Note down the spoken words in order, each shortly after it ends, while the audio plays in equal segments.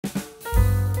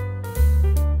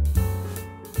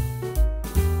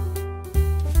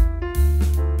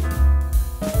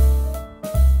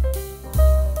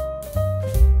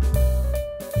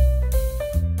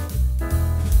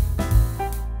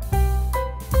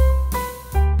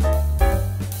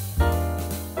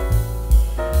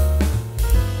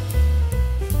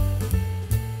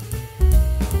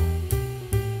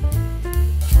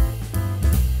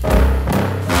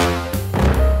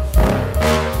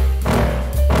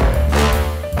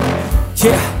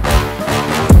Yeah.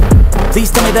 Please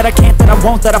tell me that I can't, that I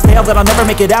won't, that I fail, that I'll never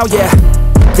make it out, yeah.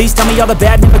 Please tell me all the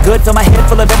bad, never good, fill my head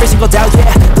full of every single doubt, yeah.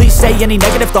 Please say any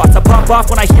negative thoughts, I pop off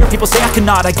when I hear people say I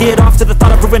cannot. I get off to the thought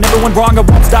of proving everyone wrong, I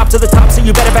won't stop to the top, so you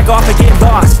better back off and get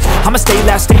lost. I'ma stay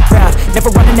loud, stay proud,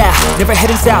 never running out, never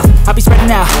heading south. I'll be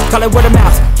spreading out, call it word of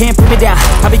mouth, can't put me down,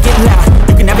 I'll be getting loud.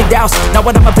 You can have your doubts, not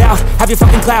what I'm about, have your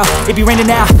fucking clout. It be raining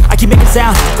now, I keep making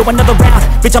sound, go another round,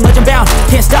 bitch I'm legend bound,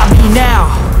 can't stop me now.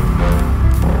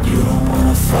 You don't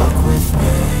wanna fuck with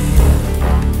me,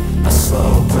 a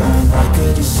slow burn like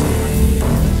a disease.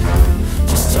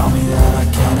 Just tell me that I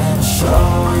can and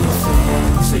show you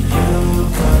things that you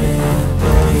couldn't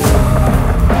believe.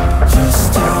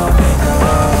 Just tell me that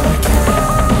I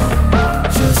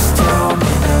can. Just tell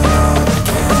me that I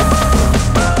can.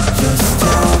 Just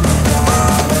tell me that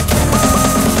I can.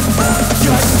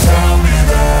 Just tell me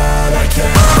that I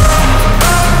can.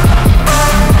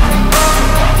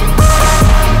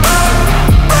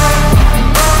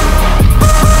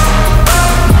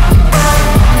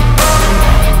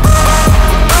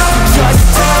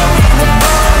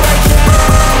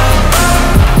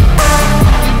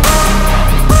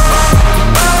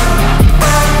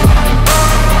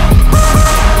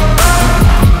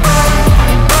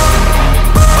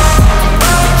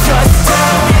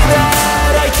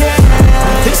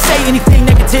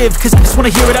 Cause I just wanna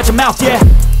hear it out your mouth, yeah.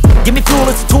 Give me fuel,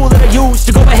 it's a tool that I use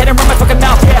to go ahead and run my fucking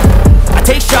mouth, yeah. I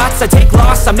take shots, I take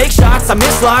loss, I make shots, I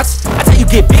miss lots. That's how you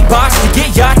get big box, you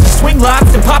get yachts, you swing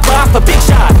lots and pop off a big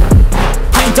shot.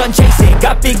 I ain't done chasing,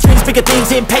 got big dreams, bigger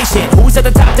things, impatient. Who's at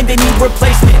the top think they need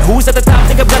replacement? Who's at the top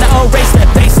think I'm gonna erase that,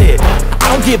 face it. I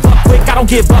don't give up quick, I don't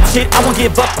give up shit, I won't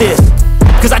give up this.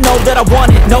 Cause I know that I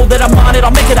want it, know that I'm on it,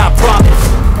 I'll make it, I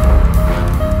promise.